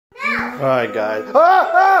Alright, guys.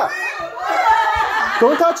 Ah! Ah!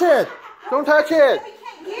 Don't touch it! Don't touch it! We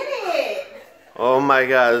can't get it. Oh my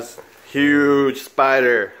god, this huge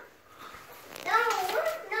spider. No.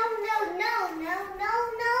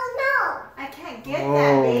 I can't get that,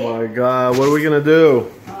 Oh babe. my god, what are we gonna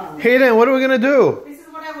do? Hayden, what are we gonna do? This is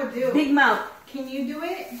what I would do. Big mouth. Can you do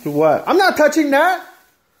it? Do what? I'm not touching that!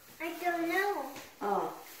 I don't know.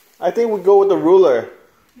 Oh. I think we go with the ruler.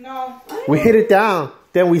 No. We hit it down,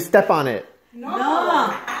 then we step on it. No.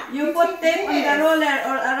 You put tape on the roller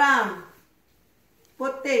or around.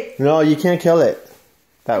 Put tape. No, you can't kill it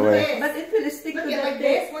that way. But it will stick Look to at the like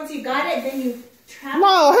tape. this. Once you got it, then you trap it.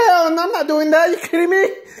 No, hell, I'm not doing that. You kidding me?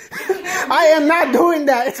 I am not doing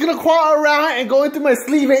that. It's gonna crawl around and go into my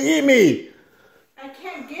sleeve and eat me. I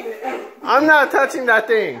can't get it. I'm not touching that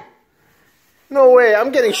thing. No way.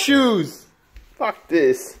 I'm getting shoes. Fuck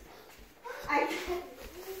this. I can't.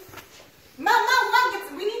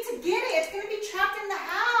 Mom, we need to get it. It's gonna be trapped in the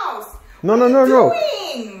house. No. What are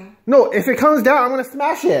you doing? No, if it comes down, I'm gonna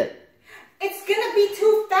smash it. It's gonna be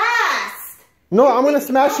too fast. No, I'm gonna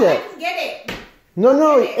smash No, it. I can get it.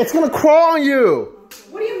 No, it's gonna crawl on you.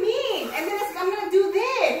 What do you mean? And then I'm gonna do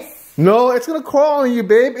this. No, it's gonna crawl on you,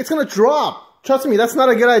 babe. It's gonna drop. Trust me, that's not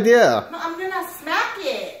a good idea. No, I'm gonna smack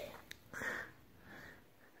it.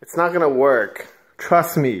 It's not gonna work.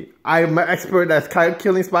 Trust me. I'm an expert at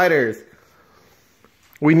killing spiders.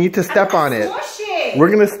 We need to step on it. Smush it.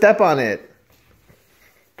 We're gonna step on it.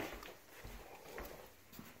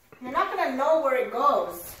 You're not gonna know where it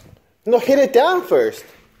goes. No, hit it down first.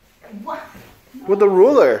 What? With the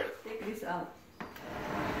ruler. Take this out.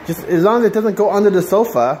 Just as long as it doesn't go under the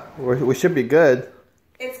sofa, we should be good.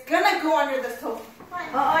 It's gonna go under the sofa.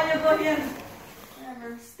 Oh, you go here.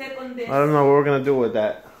 Whatever. Step on this. I don't know what we're gonna do with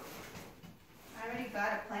that. I already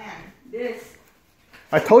got a plan. This.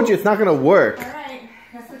 I told you it's not gonna work. Alright.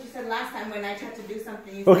 That's what you said last time when I tried to do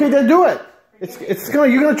something. You Okay, said, then do it.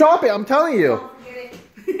 You're gonna drop it. I'm telling you. don't forget it.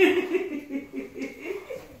 You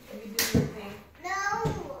do your thing.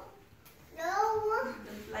 No.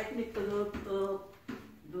 Don't like me to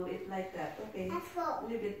do it like that. Okay.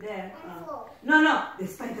 Leave it there. No. The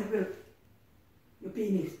spider will. Your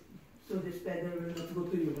penis. So the spider will not go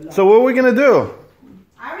to you. So what are we gonna do?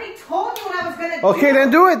 I already told you what I was gonna do. Okay,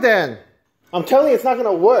 then do it then. I'm telling you it's not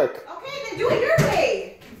gonna work. Okay, then do it your way.